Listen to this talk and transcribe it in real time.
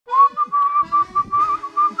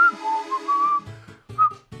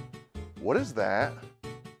What is that?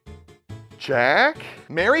 Jack?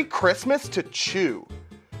 Merry Christmas to Chew.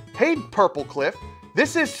 Hey, Purplecliffe,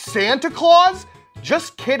 this is Santa Claus?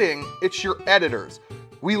 Just kidding, it's your editors.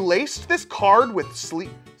 We laced this card with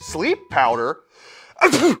sleep powder.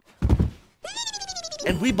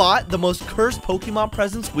 And we bought the most cursed Pokemon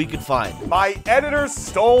presents we could find. My editors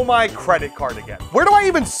stole my credit card again. Where do I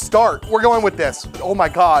even start? We're going with this. Oh my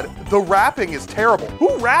God, the wrapping is terrible.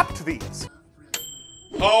 Who wrapped these?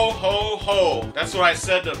 Ho, ho, ho. That's what I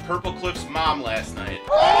said to Purplecliffe's mom last night.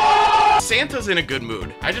 Santa's in a good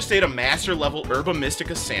mood. I just ate a master level Herba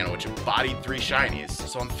Mystica sandwich and bodied 3 shinies,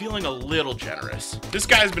 so I'm feeling a little generous. This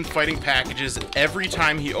guy's been fighting packages every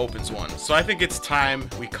time he opens one, so I think it's time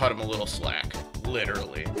we cut him a little slack.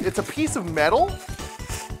 Literally. It's a piece of metal.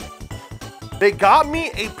 They got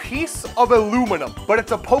me a piece of aluminum, but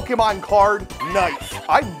it's a Pokemon card knife.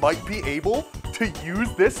 I might be able to use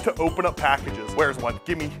this to open up packages. Where's one?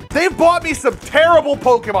 Gimme. They've bought me some terrible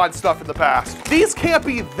Pokemon stuff in the past. These can't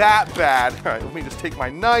be that bad. All right, let me just take my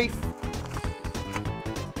knife.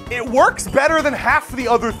 It works better than half the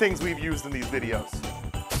other things we've used in these videos.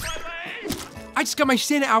 I just got my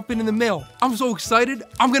Santa outfit in the mail. I'm so excited,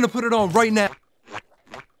 I'm gonna put it on right now.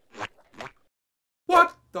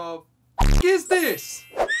 What the f is this?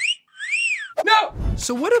 No!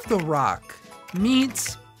 So what if The Rock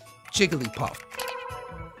meets Jigglypuff?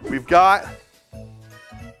 We've got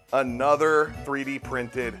another 3D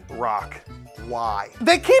printed rock. Why?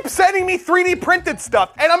 They keep sending me 3D printed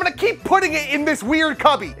stuff, and I'm gonna keep putting it in this weird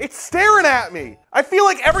cubby. It's staring at me. I feel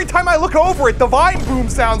like every time I look over it, the Vine Boom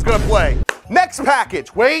sound's gonna play. Next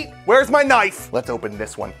package. Wait, where's my knife? Let's open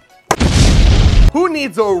this one. Who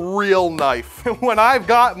needs a real knife when I've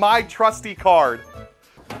got my trusty card?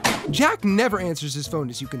 Jack never answers his phone,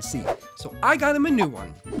 as you can see, so I got him a new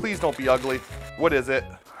one. Please don't be ugly. What is it?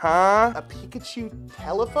 Huh? A Pikachu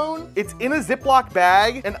telephone? It's in a Ziploc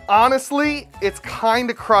bag, and honestly, it's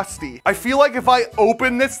kinda crusty. I feel like if I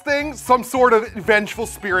open this thing, some sort of vengeful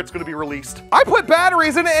spirit's gonna be released. I put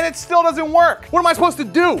batteries in it and it still doesn't work. What am I supposed to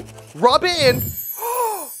do? Rub it in.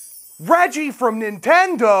 Reggie from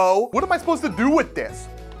Nintendo. What am I supposed to do with this?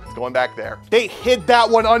 It's going back there. They hid that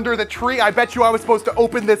one under the tree. I bet you I was supposed to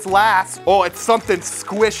open this last. Oh, it's something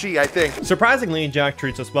squishy, I think. Surprisingly, Jack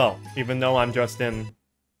treats us well, even though I'm just in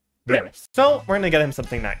this. So we're gonna get him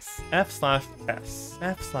something nice. F/S.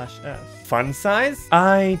 F/S. Fun size?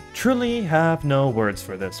 I truly have no words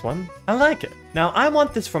for this one. I like it. Now I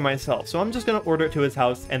want this for myself, so I'm just gonna order it to his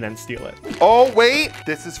house and then steal it. Oh wait,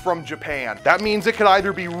 this is from Japan. That means it could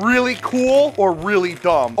either be really cool or really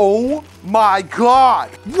dumb. Oh my God.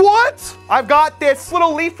 What? I've got this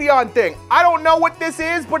little Leafeon thing. I don't know what this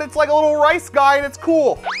is, but it's like a little rice guy and it's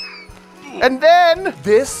cool. And then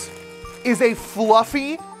this is a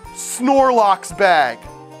fluffy Snorlax bag.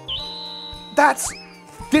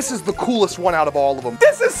 This is the coolest one out of all of them.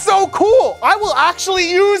 This is so cool. I will actually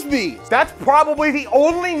use these. That's probably the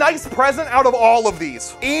only nice present out of all of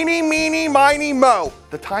these. Eeny, meeny, miny, mo.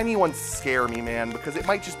 The tiny ones scare me, man, because it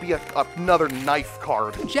might just be another knife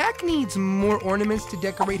card. Jack needs more ornaments to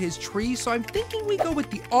decorate his tree, so I'm thinking we go with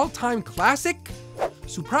the all-time classic,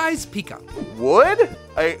 Surprise Pika. Wood?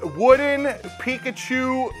 A wooden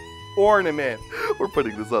Pikachu ornament. We're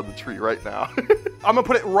putting this on the tree right now. I'm gonna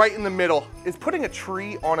put it right in the middle. Is putting a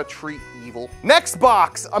tree on a tree evil? Next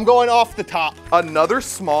box, I'm going off the top. Another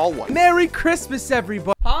small one. Merry Christmas,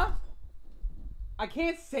 everybody. Huh? I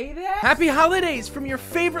can't say that? Happy holidays from your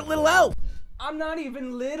favorite little elf. I'm not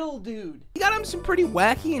even little, dude. We got him some pretty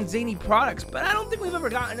wacky and zany products, but I don't think we've ever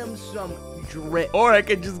gotten him some drip. Or I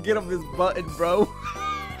could just get him this button, bro.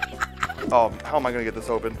 Oh, how am I gonna get this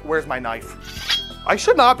open? Where's my knife? I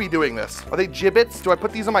should not be doing this. Are they gibbets? Do I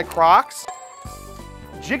put these on my Crocs?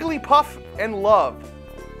 Jigglypuff and Love.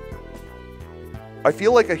 I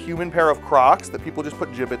feel like a human pair of Crocs that people just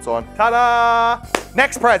put gibbets on. Ta-da!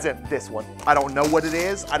 Next present, this one. I don't know what it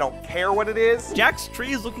is. I don't care what it is. Jack's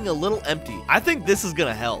tree is looking a little empty. I think this is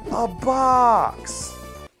gonna help. A box.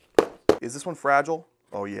 Is this one fragile?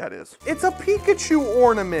 Oh yeah, it is. It's a Pikachu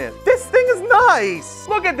ornament. This thing is nice.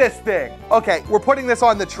 Look at this thing. Okay, we're putting this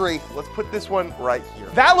on the tree. Let's put this one right here.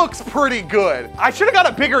 That looks pretty good. I should have got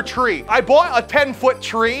a bigger tree. I bought a 10-foot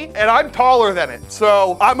tree and I'm taller than it.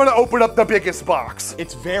 So I'm gonna open up the biggest box.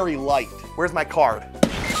 It's very light. Where's my card?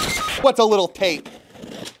 What's a little tape?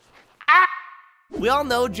 We all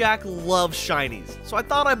know Jack loves shinies, so I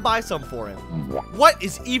thought I'd buy some for him. What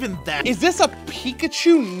is even that? Is this a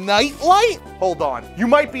Pikachu nightlight? Hold on. You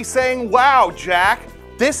might be saying, wow, Jack,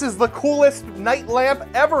 this is the coolest night lamp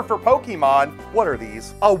ever for Pokemon. What are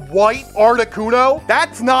these? A white Articuno?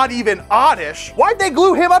 That's not even oddish. Why'd they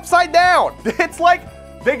glue him upside down? It's like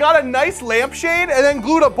They got a nice lampshade and then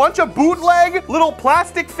glued a bunch of bootleg little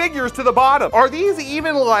plastic figures to the bottom. Are these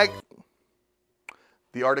even like...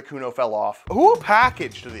 The Articuno fell off. Who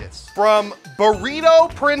packaged this? From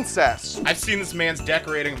Burrito Princess. I've seen this man's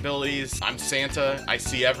decorating abilities. I'm Santa. I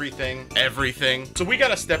see everything. Everything. So we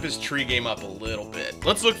gotta step his tree game up a little bit.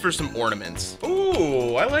 Let's look for some ornaments.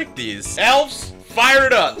 Ooh, I like these. Elves, fire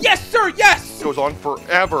it up. Yes, sir, yes! It goes on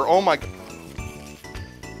forever. Oh my God.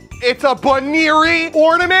 It's a Baneri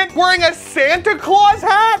ornament wearing a Santa Claus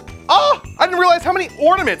hat? Oh, I didn't realize how many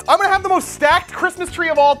ornaments. I'm gonna have the most stacked Christmas tree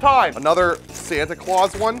of all time. Another Santa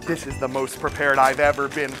Claus one. This is the most prepared I've ever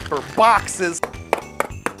been for boxes.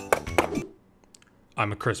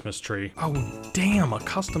 I'm a Christmas tree. Oh, damn, a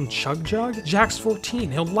custom chug jug? Jack's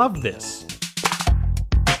 14, he'll love this.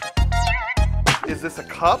 Is this a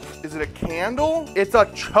cup? Is it a candle? It's a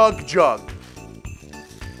chug jug.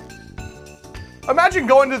 Imagine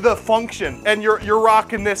going to the function and you're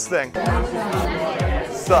rocking this thing.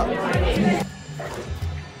 Sup?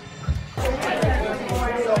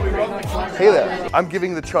 Hey there. I'm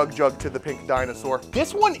giving the chug jug to the pink dinosaur.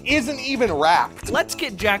 This one isn't even wrapped. Let's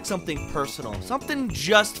get Jack something personal, something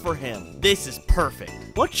just for him. This is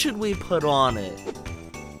perfect. What should we put on it?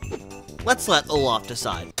 Let's let Olaf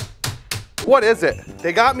decide. What is it?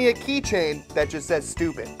 They got me a keychain that just says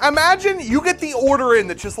stupid. Imagine you get the order in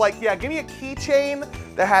that's just like, yeah, give me a keychain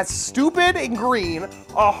that has stupid in green,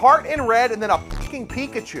 a heart in red, and then a fucking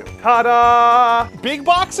Pikachu. Ta-da! Big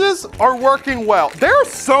boxes are working well. There are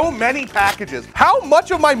so many packages. How much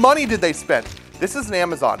of my money did they spend? This is an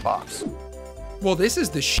Amazon box. Well, this is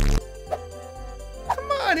the shit.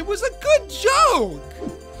 Come on, it was a good joke.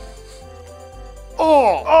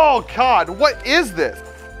 Oh God, what is this?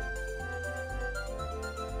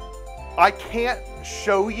 I can't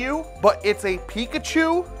show you, but it's a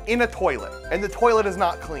Pikachu in a toilet, and the toilet is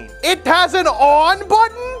not clean. It has an on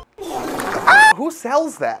button? Ah! Who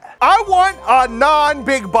sells that? I want a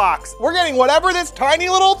non-big box. We're getting whatever this tiny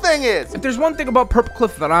little thing is. If there's one thing about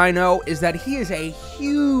Purplecliffe that I know, is that he is a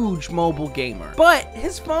huge mobile gamer. But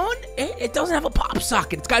his phone, it doesn't have a pop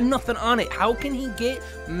socket. It's got nothing on it. How can he get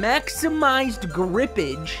maximized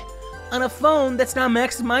grippage on a phone that's not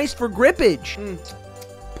maximized for grippage?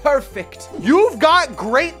 Perfect. You've got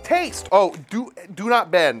great taste. Oh, do not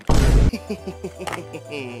bend.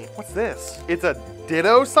 What's this? It's a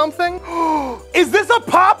Ditto something? Is this a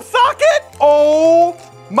pop socket? Oh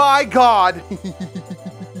my God.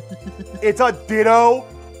 It's a Ditto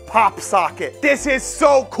pop socket. This is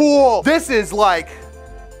so cool. This is like...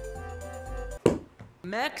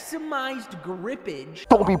 Maximized grippage.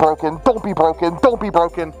 Don't be broken, don't be broken, don't be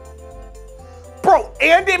broken. Bro,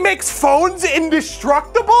 and it makes phones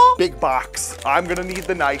indestructible? Big box. I'm gonna need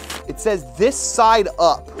the knife. It says this side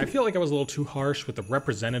up. I feel like I was a little too harsh with the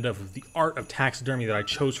representative of the art of taxidermy that I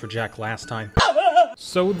chose for Jack last time.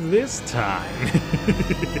 So this time,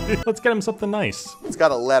 let's get him something nice. It's got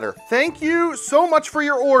a letter. Thank you so much for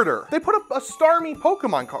your order. They put up a Starmie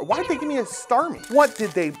Pokemon card. Why did they give me a Starmie? What did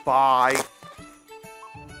they buy?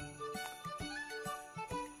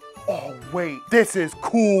 Oh, wait, this is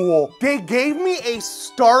cool. They gave me a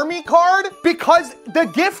Starmie card because the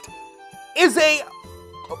gift is a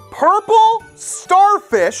purple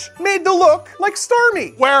starfish made to look like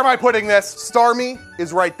Starmie. Where am I putting this? Starmie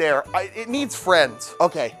is right there. It needs friends.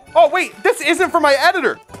 Okay. Oh, wait, this isn't for my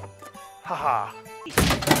editor. Haha.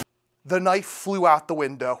 The knife flew out the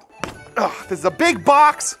window. Ugh, this is a big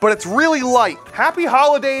box, but it's really light. Happy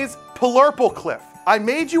holidays, Purplecliffe. I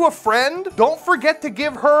made you a friend. Don't forget to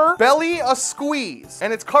give her Belly a squeeze.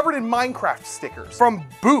 And it's covered in Minecraft stickers from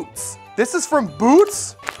Boots. This is from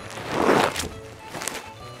Boots?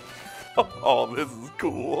 Oh, this is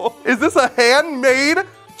cool. Is this a handmade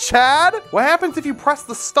Chad? What happens if you press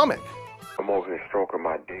the stomach? I'm over here stroking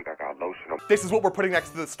my dick. I got lotion on. This is what we're putting next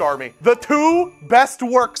to the Starmie. The 2 best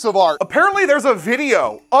works of art. Apparently there's a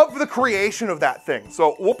video of the creation of that thing.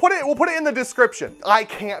 So we'll put it in the description. I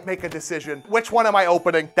can't make a decision. Which one am I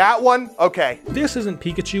opening? That one? Okay. This isn't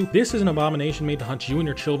Pikachu. This is an abomination made to hunt you and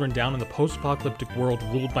your children down in the post-apocalyptic world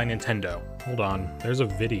ruled by Nintendo. Hold on, there's a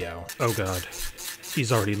video. Oh God,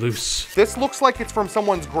 he's already loose. This looks like it's from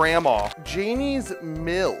someone's grandma. Janie's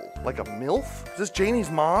Mill. Like a MILF? Is this Janie's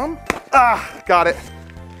mom? Ah, got it.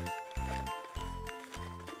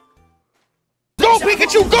 Go,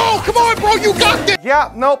 Pikachu, go! Come on, bro, you got this!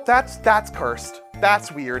 Yeah, nope, that's cursed.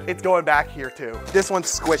 That's weird. It's going back here too. This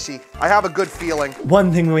one's squishy. I have a good feeling.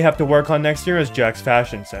 One thing we have to work on next year is Jack's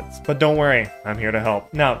fashion sense. But don't worry, I'm here to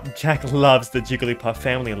help. Now, Jack loves the Jigglypuff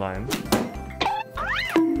family line.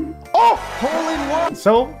 Oh! Hole in one!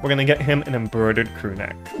 So we're gonna get him an embroidered crew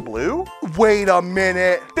neck. Blue? Wait a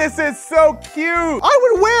minute. This is so cute. I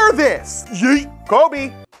would wear this. Yeet.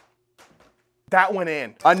 Kobe. That went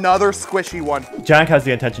in. Another squishy one. Jack has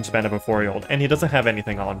the attention span of a 4-year-old, and he doesn't have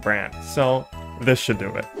anything on brand, so this should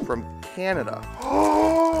do it. From Canada.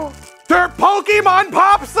 They're Pokemon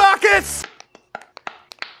Pop Sockets!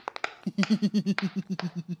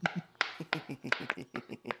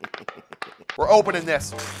 We're opening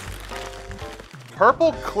this.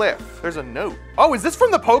 Purplecliffe. There's a note. Oh, is this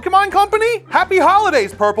from the Pokemon Company? Happy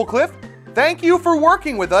holidays, Purplecliffe. Thank you for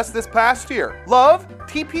working with us this past year. Love,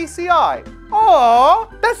 TPCI.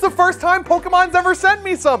 Aww, that's the first time Pokemon's ever sent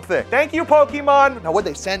me something. Thank you, Pokemon. Now,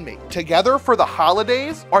 what'd they send me? Together for the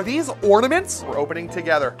holidays? Are these ornaments? We're opening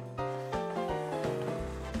together.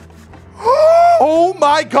 Oh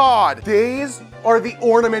my God. These are the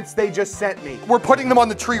ornaments they just sent me. We're putting them on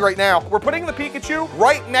the tree right now. We're putting the Pikachu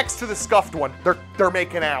right next to the scuffed one. They're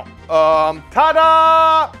making out.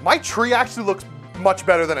 Ta-da! My tree actually looks much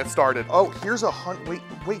better than it started. Oh, here's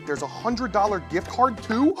wait, there's $100 gift card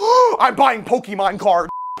too? I'm buying Pokemon cards.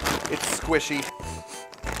 It's squishy.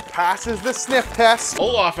 Passes the sniff test.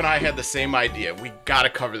 Olaf and I had the same idea. We gotta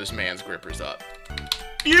cover this man's grippers up.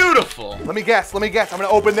 Beautiful. Let me guess. I'm gonna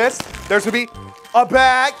open this. There's gonna be a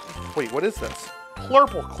bag. Wait, what is this?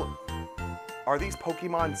 Purplecliffe. Are these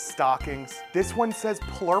Pokemon stockings? This one says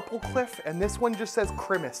Purplecliffe, and this one just says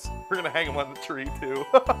Crimis. We're gonna hang them on the tree too.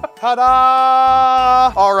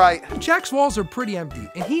 Ta-da! All right. Jack's walls are pretty empty,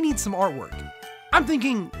 and he needs some artwork. I'm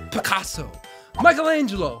thinking Picasso,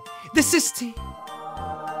 Michelangelo, the Sistine.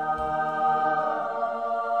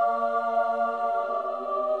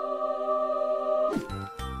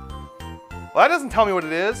 Well, that doesn't tell me what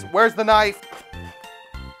it is. Where's the knife?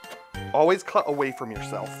 Always cut away from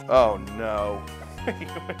yourself. Oh no.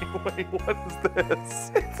 Wait, what is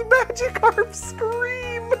this? It's Magikarp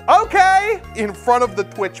Scream. Okay, in front of the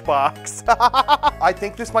Twitch box. I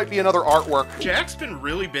think this might be another artwork. Jack's been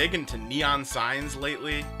really big into neon signs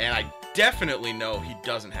lately, and I definitely know he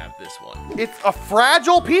doesn't have this one. It's a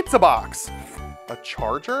fragile pizza box. A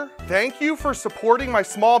charger? Thank you for supporting my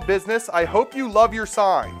small business. I hope you love your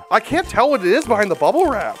sign. I can't tell what it is behind the bubble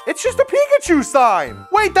wrap. It's just a Pikachu sign.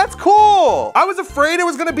 Wait, that's cool. I was afraid it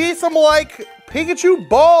was gonna be some like Pikachu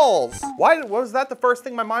balls. Why was that the first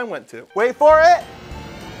thing my mind went to? Wait for it.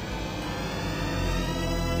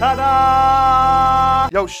 Ta-da!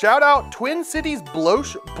 Yo, shout out Twin Cities Glow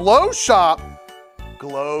Shop.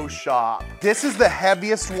 Glow Shop. This is the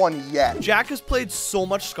heaviest one yet. Jack has played so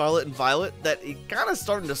much Scarlet and Violet that it's kind of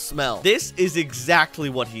starting to smell. This is exactly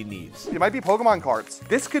what he needs. It might be Pokemon cards.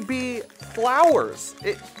 This could be flowers.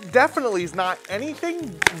 It definitely is not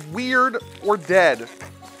anything weird or dead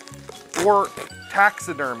or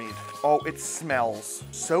taxidermied. Oh, it smells.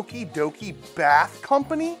 Soaky Dokie Bath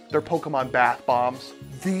Company? They're Pokemon bath bombs.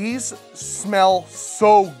 These smell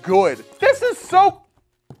so good. This is so...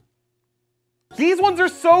 These ones are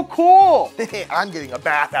so cool. I'm getting a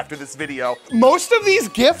bath after this video. Most of these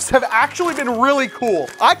gifts have actually been really cool.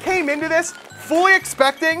 I came into this fully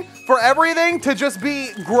expecting for everything to just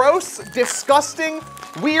be gross, disgusting,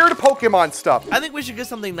 weird Pokemon stuff. I think we should get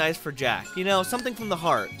something nice for Jack. You know, something from the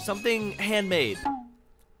heart, something handmade.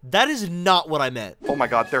 That is not what I meant. Oh my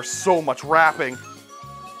God, there's so much wrapping.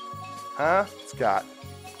 Huh? It's got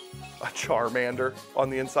a Charmander on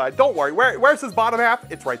the inside. Don't worry, where's his bottom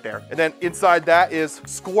half? It's right there. And then inside that is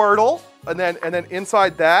Squirtle. And then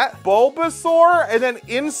inside that, Bulbasaur. And then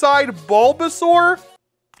inside Bulbasaur,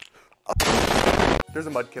 there's a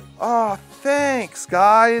Mudkip. Oh, thanks,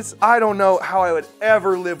 guys. I don't know how I would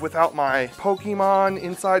ever live without my Pokemon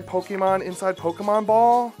inside Pokemon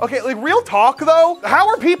Ball. Okay, like real talk though, how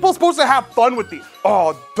are people supposed to have fun with these?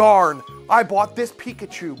 Oh, darn. I bought this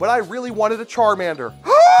Pikachu, but I really wanted a Charmander.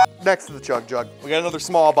 Next to the Chug Jug, we got another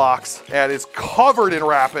small box, and it's covered in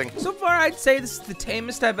wrapping. So far, I'd say this is the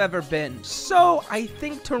tamest I've ever been. So I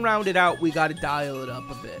think to round it out, we gotta dial it up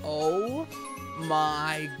a bit. Oh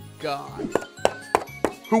my God.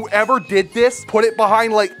 Whoever did this, put it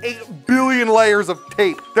behind like 8 billion layers of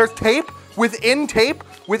tape. There's tape within tape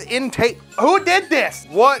within tape. Who did this?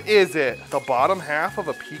 What is it? The bottom half of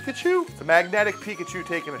a Pikachu? It's a magnetic Pikachu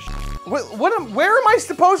taking a shit. Where am I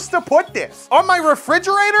supposed to put this? On my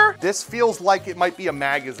refrigerator? This feels like it might be a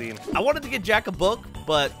magazine. I wanted to get Jack a book,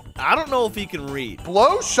 but I don't know if he can read.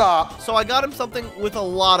 Blow Shop. So I got him something with a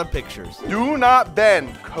lot of pictures. Do not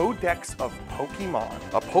bend. Codex of Pokemon.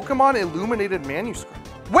 A Pokemon illuminated manuscript.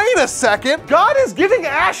 Wait a second. God is giving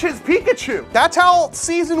Ash his Pikachu. That's how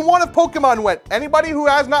season 1 of Pokemon went. Anybody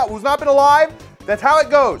who's not been alive, that's how it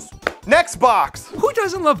goes. Next box. Who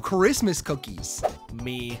doesn't love Christmas cookies?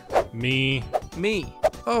 Me. Me. Me.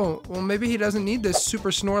 Oh, well, maybe he doesn't need this Super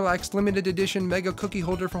Snorlax limited edition mega cookie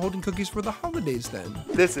holder for holding cookies for the holidays then.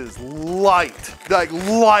 This is light,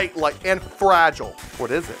 like and fragile.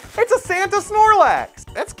 What is it? It's a Santa Snorlax.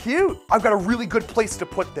 That's cute. I've got a really good place to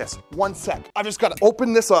put this. One sec. I've just got to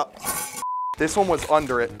open this up. This one was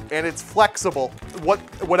under it, and it's flexible.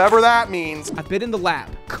 Whatever that means. I've been in the lab,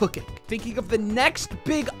 cooking, thinking of the next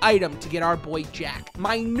big item to get our boy Jack.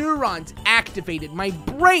 My neurons activated. My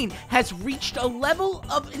brain has reached a level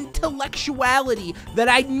of intellectuality that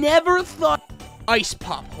I never thought. Ice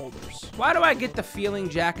pop holders. Why do I get the feeling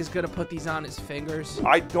Jack is gonna put these on his fingers?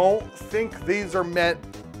 I don't think these are meant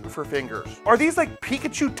for fingers. Are these like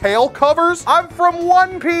Pikachu tail covers? I'm from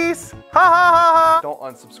One Piece. Ha ha ha ha. Don't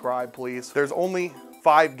unsubscribe, please. There's only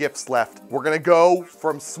 5 gifts left. We're gonna go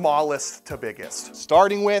from smallest to biggest,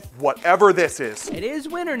 starting with whatever this is. It is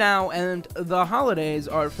winter now, and the holidays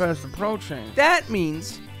are fast approaching. That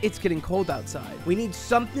means it's getting cold outside. We need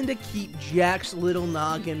something to keep Jack's little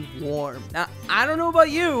noggin warm. Now, I don't know about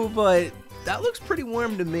you, but that looks pretty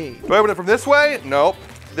warm to me. Do I open it from this way? Nope.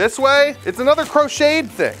 This way? It's another crocheted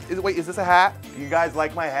thing. Wait, is this a hat? Do you guys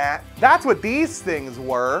like my hat? That's what these things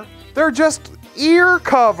were. They're just ear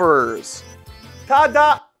covers.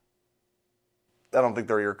 Ta-da! I don't think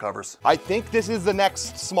they're ear covers. I think this is the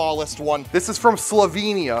next smallest one. This is from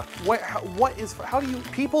Slovenia. How do you,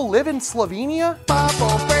 people live in Slovenia?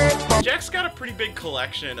 Jack's got a pretty big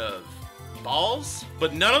collection of balls,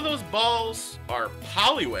 but none of those balls are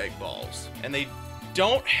Poliwag balls. And they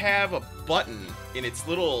don't have a button in its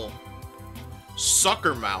little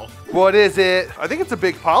sucker mouth. What is it? I think it's a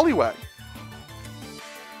big Poliwag.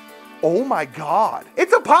 Oh my God.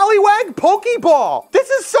 It's a Poliwag Pokeball. This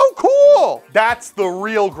is so cool. That's the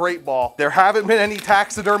real great ball. There haven't been any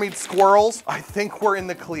taxidermied squirrels. I think we're in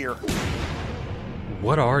the clear.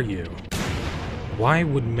 What are you? Why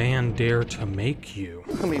would man dare to make you?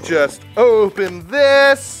 Let me just open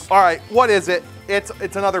this. All right, what is it? It's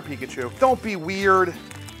another Pikachu. Don't be weird.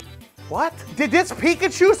 What? Did this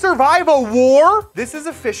Pikachu survive a war? This is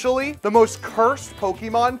officially the most cursed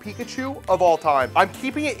Pokemon Pikachu of all time. I'm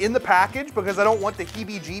keeping it in the package because I don't want the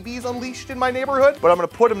heebie-jeebies unleashed in my neighborhood, but I'm gonna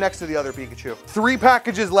put him next to the other Pikachu. 3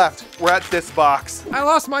 packages left. We're at this box. I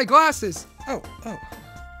lost my glasses. Oh.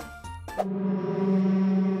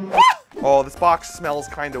 Oh, this box smells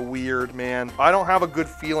kind of weird, man. I don't have a good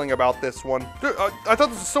feeling about this one. Dude, I thought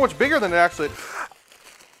this was so much bigger than it actually.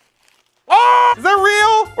 Oh, is that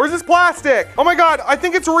real? Or is this plastic? Oh my God, I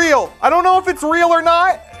think it's real. I don't know if it's real or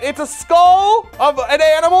not. It's a skull of an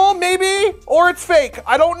animal, maybe, or it's fake.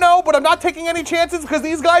 I don't know, but I'm not taking any chances because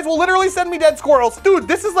these guys will literally send me dead squirrels. Dude,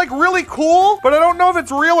 this is like really cool, but I don't know if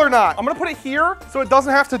it's real or not. I'm gonna put it here so it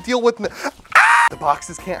doesn't have to deal with The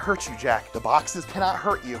boxes can't hurt you, Jack. The boxes cannot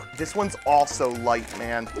hurt you. This one's also light,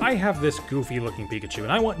 man. I have this goofy looking Pikachu,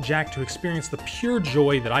 and I want Jack to experience the pure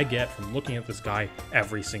joy that I get from looking at this guy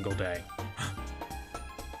every single day.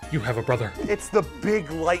 You have a brother. It's the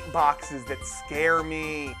big light boxes that scare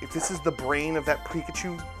me. If this is the brain of that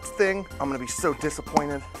Pikachu thing, I'm gonna be so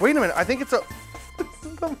disappointed. Wait a minute, I think it's a...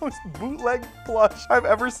 This is the most bootleg plush I've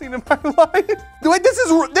ever seen in my life. Wait, this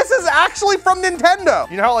is actually from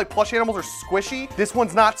Nintendo. You know how like plush animals are squishy? This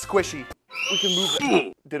one's not squishy. We can move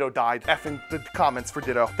it. Ditto died. Effing the comments for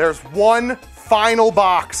Ditto. There's one final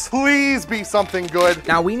box. Please be something good.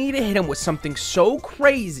 Now we need to hit him with something so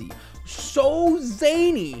crazy, so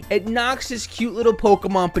zany, it knocks his cute little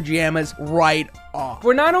Pokemon pajamas right off.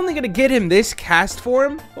 We're not only gonna get him this cast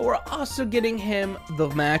form, but we're also getting him the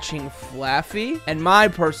matching Flaffy, and my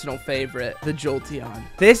personal favorite, the Jolteon.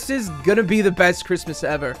 This is gonna be the best Christmas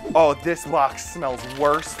ever. Oh, this box smells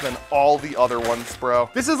worse than all the other ones, bro.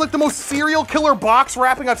 This is like the most serial killer box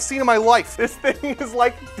wrapping I've seen in my life. This thing is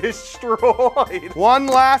like destroyed. One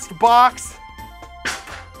last box.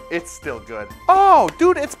 It's still good. Oh,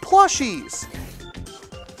 dude, it's plushies.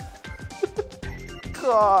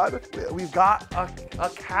 God, we've got a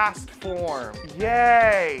cast form.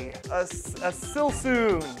 Yay, a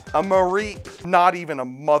Silsoon, a Mareep. Not even a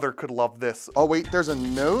mother could love this. Oh wait, there's a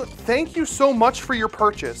note. Thank you so much for your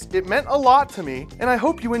purchase. It meant a lot to me, and I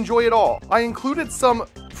hope you enjoy it all. I included some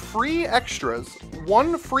free extras,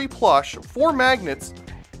 1 free plush, 4 magnets,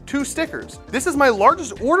 2 stickers. This is my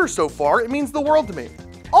largest order so far. It means the world to me.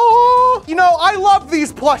 Oh, you know, I love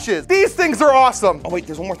these plushes. These things are awesome. Oh wait,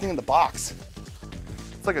 there's one more thing in the box.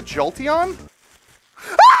 It's like a Jolteon?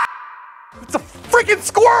 Ah! It's a freaking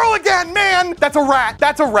squirrel again, man! That's a rat,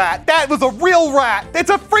 that's a rat. That was a real rat. It's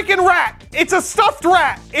a freaking rat. It's a stuffed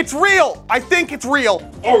rat. It's real. I think it's real.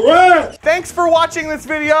 All right. Thanks for watching this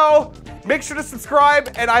video. Make sure to subscribe,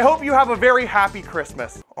 and I hope you have a very happy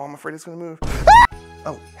Christmas. Oh, I'm afraid it's gonna move. Ah!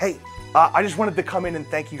 Oh, hey, I just wanted to come in and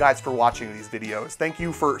thank you guys for watching these videos. Thank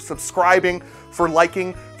you for subscribing, for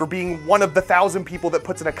liking, for being one of the 1,000 people that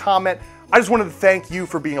puts in a comment. I just wanted to thank you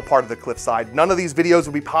for being a part of the Cliffside. None of these videos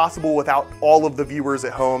would be possible without all of the viewers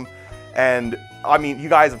at home. And I mean, you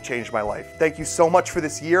guys have changed my life. Thank you so much for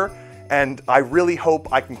this year. And I really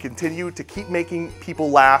hope I can continue to keep making people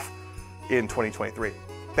laugh in 2023.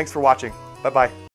 Thanks for watching. Bye-bye.